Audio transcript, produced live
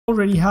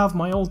already have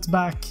my ult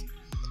back.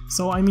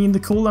 So I mean the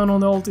cooldown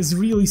on the ult is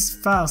really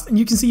fast. And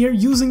you can see here,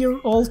 using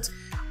your ult,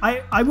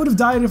 I would have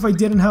died if I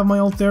didn't have my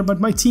ult there, but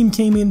my team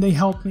came in, they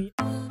helped me.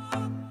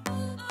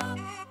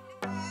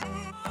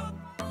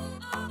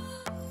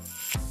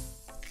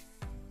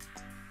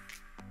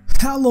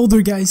 Hello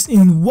there guys,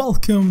 and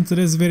welcome to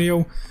this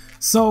video.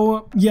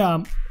 So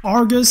yeah,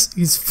 Argus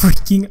is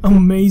freaking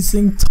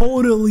amazing,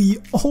 totally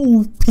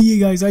OP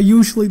guys. I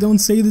usually don't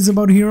say this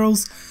about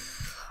heroes,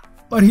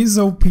 but he's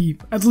OP,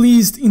 at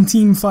least in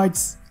team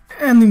fights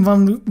and in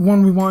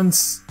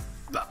 1v1s.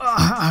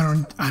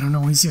 I don't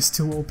know, he's just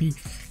too OP.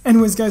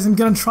 Anyways guys, I'm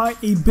gonna try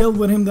a build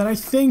with him that I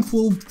think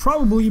will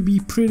probably be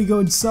pretty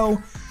good.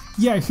 So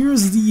yeah,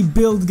 here's the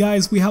build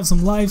guys. We have some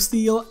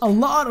lifesteal, a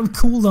lot of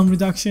cooldown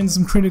reduction,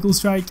 some critical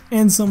strike,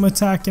 and some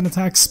attack and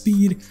attack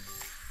speed.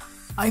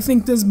 I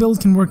think this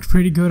build can work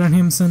pretty good on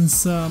him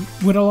since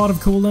with a lot of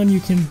cooldown you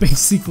can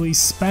basically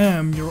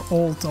spam your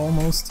ult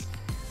almost.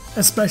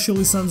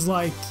 Especially since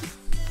like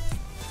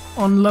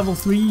on level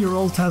 3 your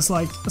ult has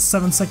like a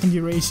 7-second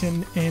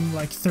duration and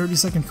like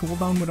 30-second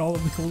cooldown with all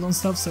of the cooldown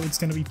stuff, so it's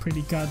gonna be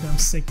pretty goddamn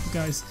sick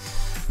guys.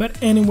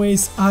 But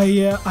anyways,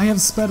 I have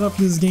sped up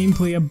this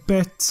gameplay a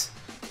bit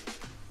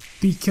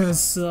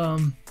because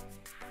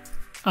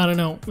I don't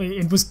know,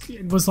 it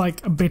was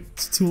like a bit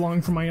too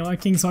long for my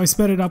liking, so I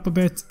sped it up a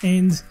bit,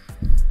 and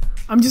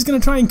I'm just gonna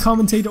try and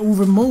commentate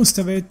over most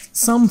of it.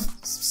 Some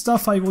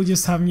stuff I will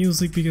just have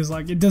music because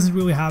like it doesn't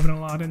really happen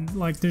a lot, and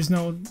like there's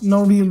no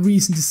real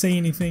reason to say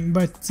anything.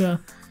 But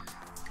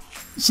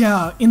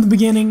yeah, in the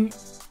beginning,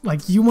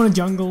 like you want to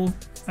jungle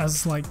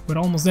as like with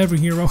almost every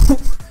hero.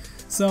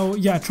 So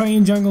yeah, try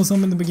and jungle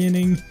some in the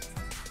beginning.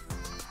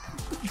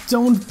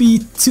 Don't be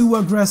too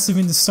aggressive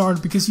in the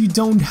start because you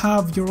don't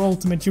have your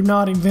ultimate, you're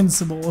not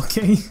invincible,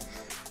 okay?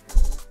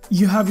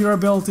 You have your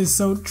abilities,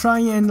 so try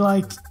and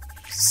like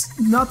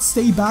not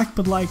stay back,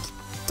 but like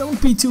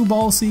don't be too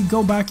ballsy,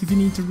 go back if you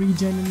need to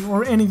regen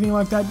or anything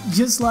like that,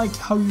 just like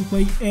how you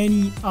play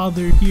any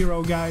other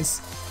hero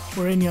guys,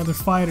 or any other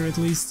fighter at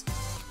least.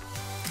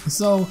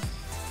 So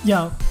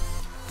yeah,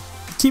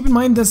 keep in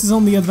mind this is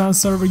on the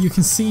advanced server. You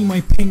can see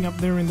my ping up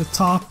there in the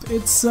top.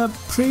 It's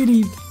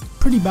pretty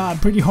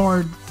bad, pretty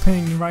hard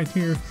ping right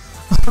here.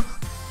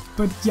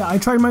 But yeah, I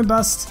tried my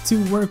best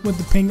to work with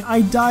the ping.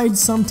 I died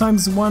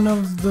sometimes. One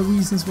of the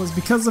reasons was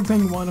because of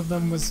ping, one of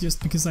them was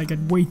just because I got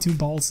way too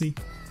ballsy.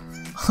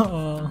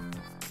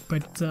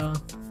 But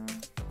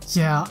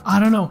yeah, I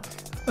don't know.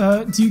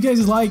 Do you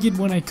guys like it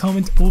when I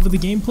comment over the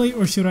gameplay,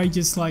 or should I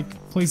just like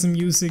play some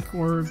music?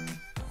 Or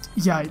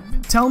yeah,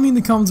 tell me in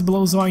the comments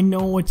below so I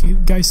know what you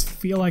guys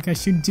feel like I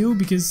should do,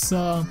 because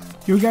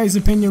your guys'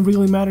 opinion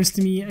really matters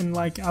to me, and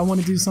like I want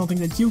to do something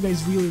that you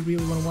guys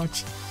really want to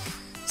watch.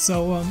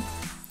 So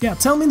yeah,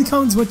 tell me in the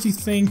comments what you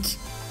think,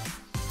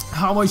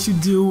 how I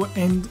should do,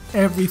 and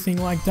everything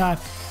like that.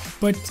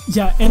 But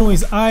yeah,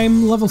 anyways,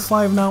 I'm level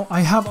 5 now.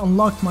 I have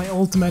unlocked my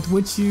ultimate,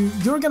 which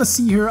you're gonna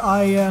see here.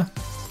 Oh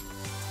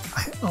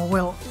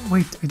well,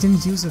 wait, I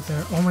didn't use it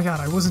there. Oh my god,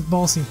 I wasn't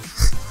ballsy.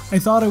 I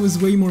thought I was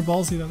way more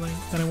ballsy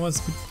than I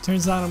was, but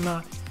turns out I'm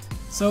not.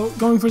 So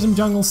going for some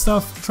jungle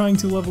stuff, trying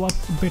to level up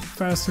a bit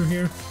faster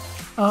here.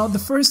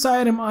 The first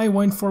item I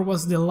went for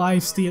was the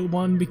lifesteal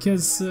one,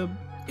 because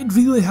it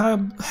really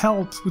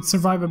helps with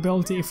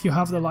survivability if you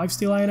have the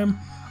lifesteal item.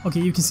 Okay,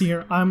 you can see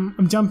here,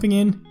 I'm jumping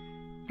in.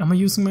 Am I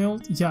using my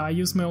ult? Yeah, I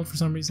used my ult for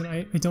some reason.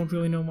 I don't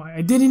really know why.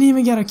 I didn't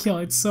even get a kill.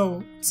 It's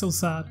so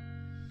sad.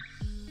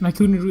 And I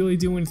couldn't really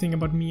do anything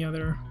about Mia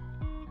there.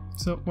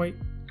 So wait.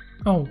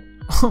 Oh,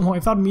 I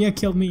thought Mia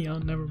killed me. Oh,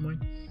 never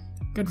mind.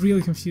 Got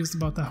really confused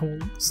about that whole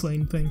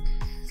slaying thing.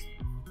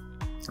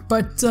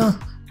 But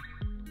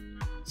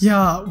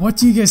yeah, what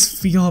do you guys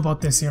feel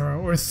about this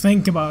hero, or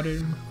think about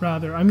it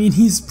rather? I mean,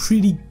 he's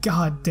pretty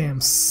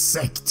goddamn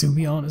sick, to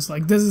be honest.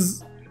 Like this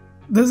is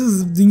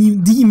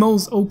the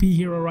most OP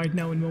hero right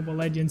now in Mobile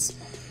Legends,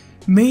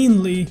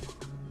 mainly,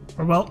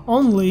 or well,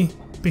 only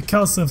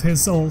because of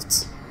his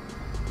ult.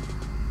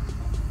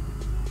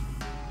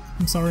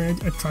 I'm sorry,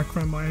 I track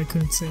ran by, I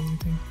couldn't say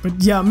anything.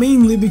 But yeah,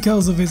 mainly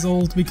because of his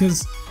ult,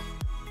 because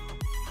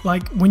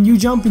like when you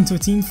jump into a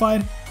team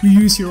fight, you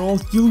use your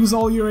ult, you lose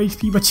all your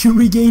HP, but you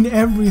regain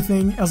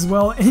everything as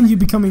well, and you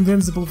become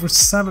invincible for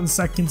 7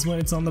 seconds when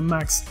it's on the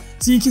max.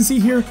 So you can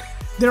see here,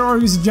 there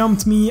Argus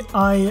jumped me,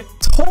 I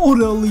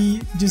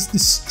totally just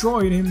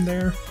destroyed him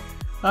there.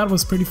 That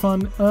was pretty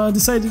fun.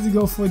 Decided to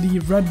go for the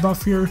red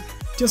buff here,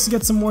 just to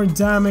get some more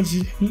damage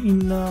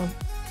in,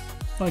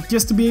 like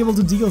just to be able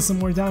to deal some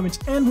more damage.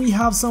 And we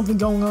have something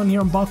going on here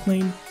on bot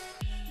lane,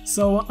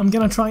 so I'm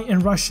gonna try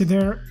and rush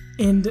there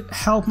and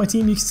help my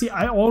team. You can see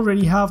I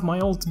already have my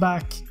ult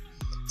back,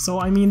 so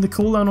I mean the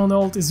cooldown on the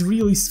ult is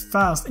really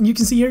fast. And you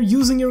can see here,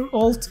 using your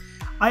ult,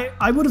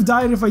 I would have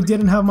died if I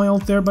didn't have my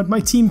ult there, but my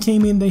team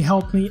came in, they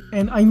helped me,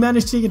 and I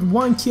managed to get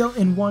 1 kill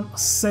and 1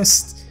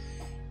 assist.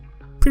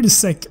 Pretty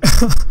sick.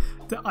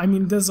 I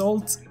mean, this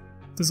ult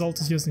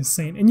is just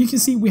insane. And you can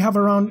see we have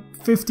around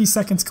 50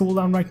 seconds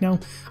cooldown right now.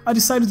 I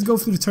decided to go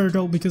for the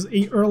turtle because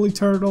a early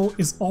turtle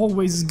is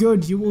always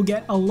good. You will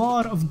get a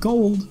lot of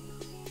gold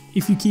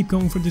if you keep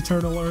going for the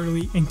turtle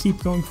early and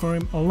keep going for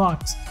him a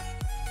lot.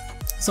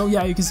 So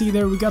yeah, you can see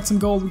there we got some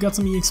gold, we got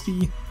some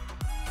EXP,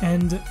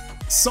 and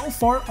so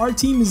far our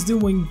team is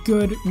doing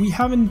good. We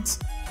haven't,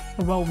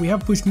 well, we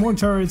have pushed more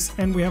turrets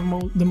and we have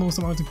the most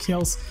amount of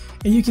kills.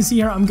 And you can see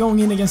here I'm going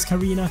in against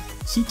Karina.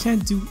 She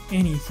can't do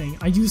anything.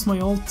 I use my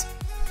ult,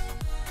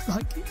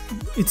 like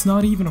it's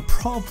not even a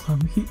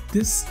problem.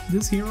 This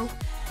hero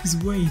is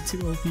way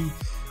too OP.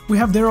 We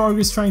have their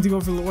Argus trying to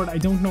go for Lord. I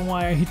don't know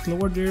why I hit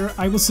Lord there.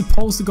 I was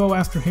supposed to go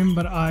after him,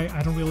 but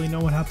I don't really know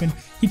what happened.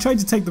 He tried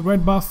to take the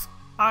red buff.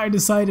 I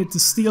decided to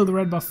steal the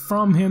red buff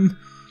from him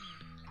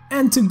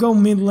and to go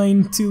mid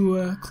lane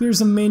to clear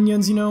some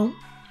minions, you know.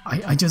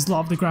 I just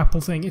love the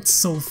grapple thing. It's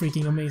so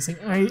freaking amazing.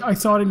 I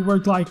thought it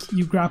worked like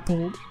you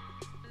grapple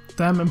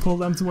them and pull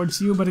them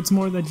towards you, but it's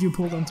more that you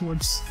pull them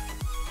towards,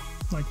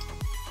 like,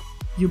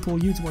 you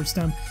pull you towards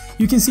them.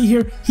 You can see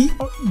here,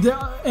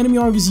 the enemy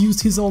Argus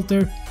used his ult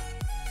there.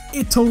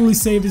 It totally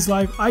saved his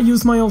life. I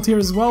used my ult here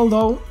as well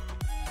though.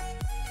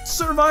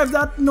 Survive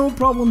that, no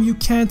problem. You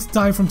can't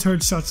die from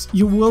turret shots.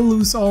 You will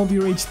lose all of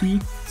your HP.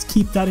 Just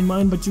keep that in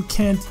mind, but you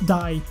can't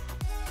die.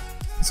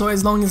 So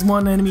as long as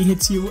one enemy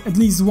hits you at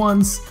least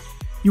once,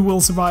 you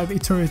will survive a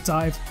turret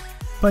dive.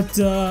 But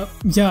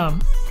yeah,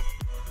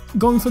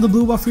 going for the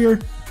blue buff here,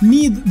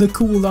 need the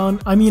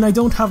cooldown. I mean, I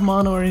don't have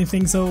mana or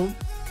anything, so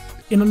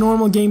in a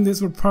normal game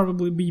this would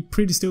probably be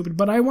pretty stupid,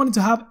 but I wanted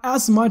to have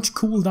as much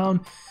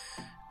cooldown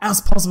as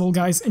possible,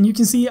 guys. And you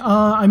can see,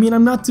 I mean,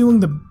 I'm not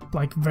doing the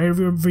like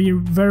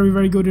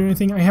very good or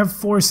anything. I have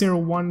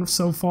 401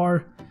 so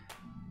far.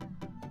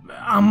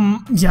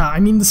 Yeah, I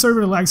mean the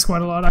server lags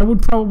quite a lot. I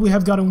would probably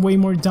have gotten way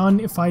more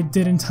done if I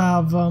didn't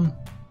have the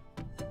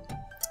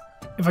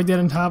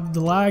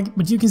lag.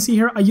 But you can see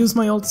here, I used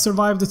my ult to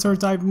survive the turret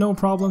dive, no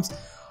problems.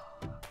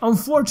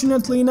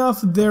 Unfortunately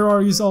enough, their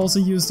Argus also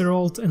used their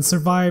ult and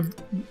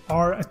survived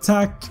our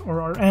attack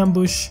or our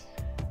ambush.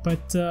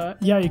 But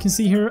yeah, you can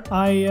see here,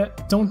 I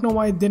don't know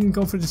why I didn't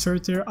go for the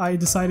turret there. I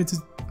decided to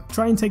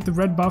try and take the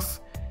red buff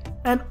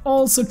and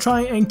also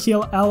try and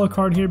kill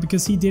Alucard here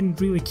because he didn't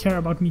really care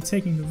about me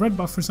taking the red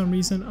buff for some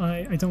reason.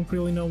 I don't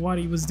really know what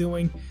he was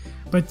doing.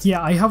 But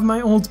yeah, I have my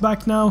ult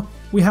back now.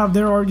 We have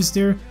their Argus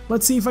there.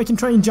 Let's see if I can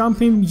try and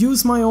jump him,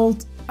 use my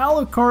ult.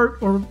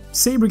 Alucard or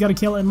Saber got a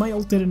kill and my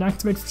ult didn't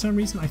activate for some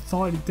reason. I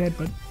thought it did,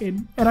 but it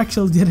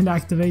actually didn't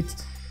activate.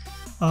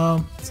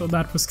 So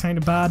that was kind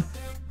of bad.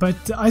 But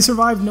I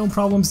survived, no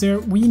problems there.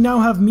 We now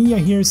have Mia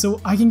here,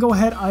 so I can go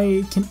ahead,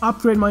 I can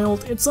upgrade my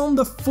ult. It's on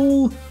the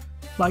full,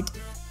 like,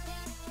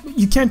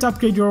 you can't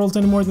upgrade your ult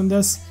any more than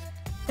this.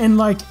 And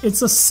like,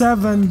 it's a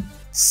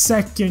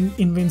 7-second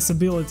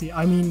invincibility.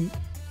 I mean,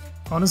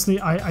 honestly,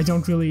 I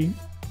don't really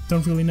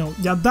know.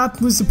 Yeah, that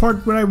was the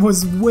part where I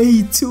was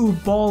way too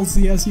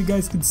ballsy, as you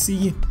guys could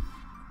see.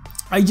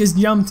 I just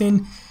jumped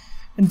in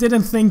and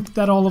didn't think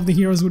that all of the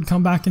heroes would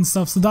come back and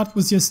stuff, so that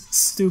was just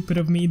stupid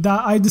of me.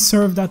 That I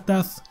deserve that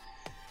death.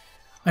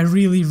 I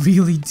really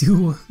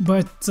do.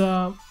 But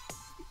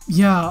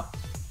yeah,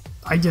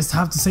 I just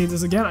have to say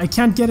this again. I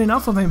can't get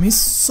enough of him. He's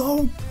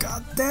so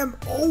goddamn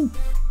OP.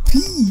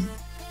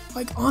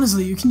 Like,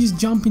 honestly, you can just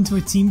jump into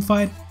a team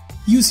fight,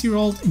 use your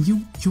ult, and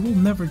you will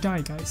never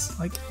die, guys.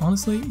 Like,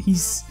 honestly,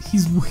 he's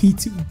way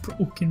too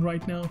broken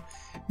right now.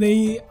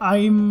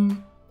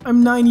 I'm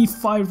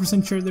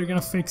 95% sure they're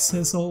gonna fix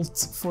his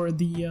ult for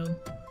the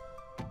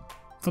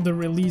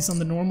release on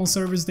the normal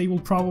servers. They will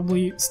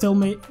probably still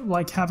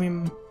have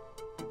him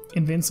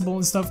invincible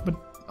and stuff, but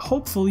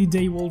hopefully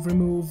they will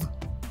remove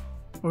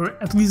or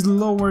at least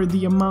lower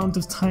the amount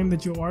of time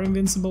that you are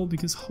invincible,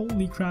 because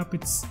holy crap,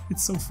 it's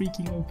so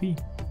freaking OP.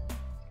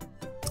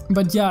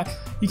 But yeah,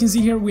 you can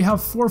see here we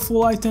have 4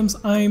 full items.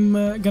 I'm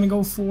gonna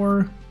go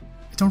for,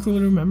 I don't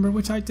really remember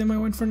which item I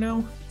went for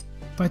now.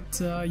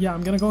 But yeah,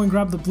 I'm gonna go and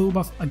grab the blue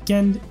buff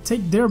again,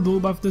 take their blue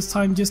buff this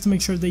time just to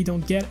make sure they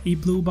don't get a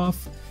blue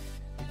buff.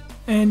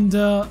 And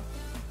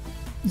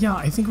yeah,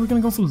 I think we're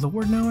gonna go for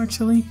Lord now,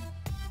 actually.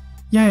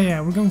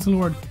 Yeah, we're going for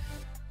Lord.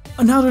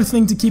 Another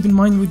thing to keep in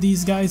mind with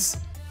these guys,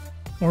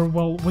 or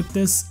well, with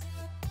this,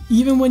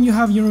 even when you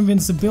have your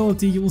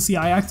invincibility, you will see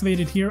I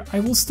activated here, I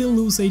will still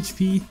lose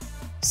HP.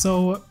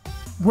 So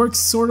works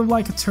sort of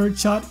like a turret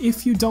shot.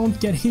 If you don't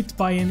get hit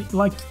by anything,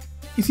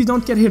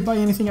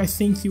 I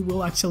think you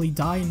will actually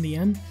die in the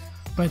end.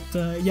 But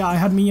yeah, I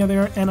had Mia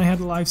there and I had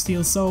a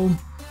lifesteal, so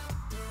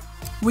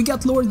we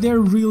got Lord there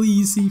really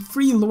easy,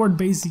 free Lord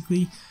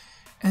basically.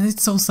 And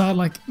it's so sad,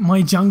 like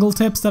my jungle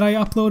tips that I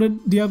uploaded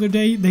the other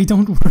day, they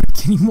don't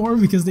work anymore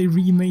because they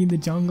remade the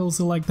jungle,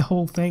 so like the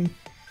whole thing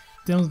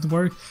doesn't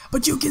work.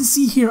 But you can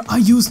see here, I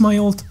used my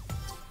ult.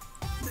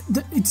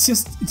 It's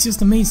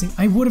just amazing.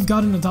 I would have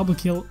gotten a double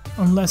kill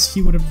unless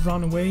she would have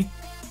run away.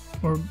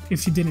 Or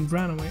if she didn't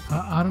run away.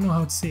 I don't know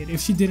how to say it. If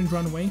she didn't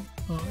run away.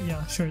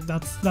 Yeah, sure,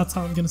 that's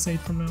how I'm gonna say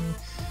it from now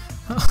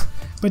on.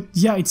 But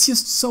yeah, it's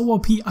just so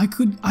OP. I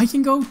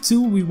can go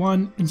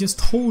 2v1 and just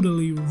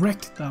totally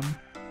wreck them.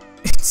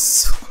 It's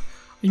so,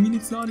 I mean,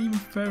 it's not even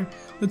fair.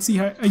 Let's see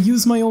here. I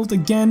use my ult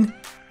again.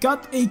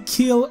 Got a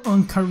kill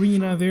on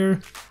Karina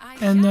there.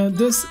 And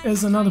this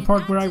is another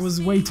part where I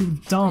was way too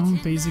dumb,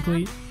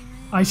 basically.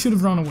 I should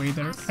have run away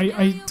there.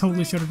 I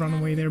totally should have run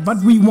away there. But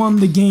we won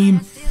the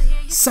game.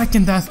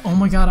 Second death. Oh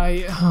my god,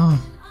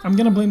 I'm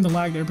gonna blame the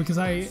lag there because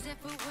I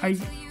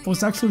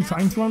was actually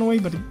trying to run away,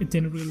 but it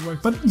didn't really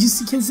work. But you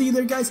can see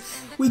there, guys,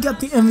 we got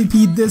the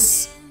MVP.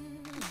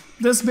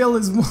 This build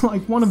is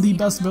like one of the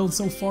best builds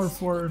so far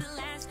for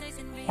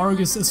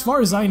Argus, as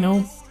far as I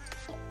know,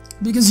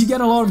 because you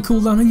get a lot of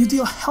cooldown and you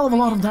deal a hell of a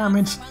lot of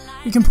damage.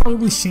 You can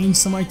probably change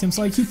some items,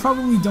 like you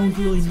probably don't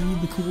really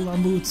need the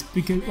cooldown boots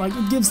because like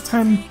it gives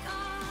 10%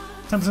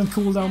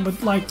 cooldown,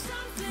 but like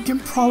you can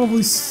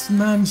probably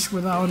smash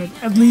without it,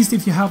 at least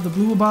if you have the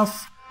blue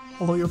buff.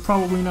 Although you're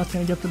probably not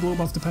gonna get the blue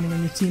buff depending on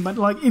your team, but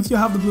like if you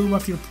have the blue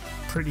buff, you're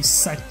pretty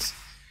set.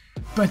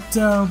 But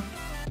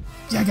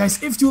yeah,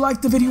 guys, if you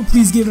liked the video,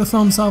 please give it a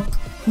thumbs up.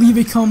 Leave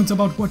a comment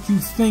about what you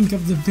think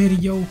of the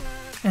video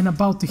and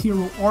about the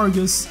hero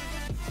Argus.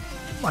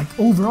 Like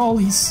overall,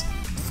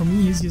 for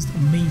me, he's just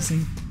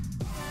amazing.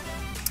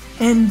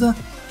 And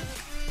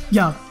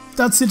yeah,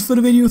 that's it for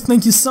the video.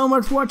 Thank you so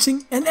much for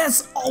watching, and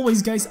as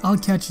always, guys, I'll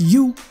catch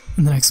you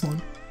in the next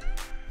one.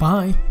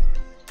 Bye.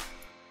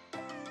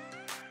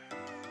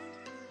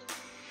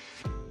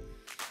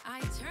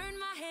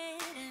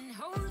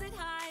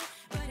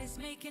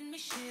 Making me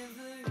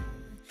shiver.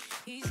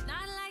 He's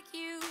not like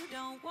you,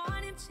 don't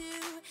want him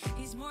to.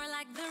 He's more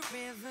like the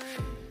river,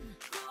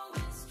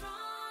 growing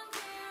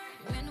stronger.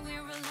 When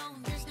we're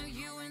alone, there's no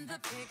you in the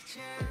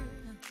picture.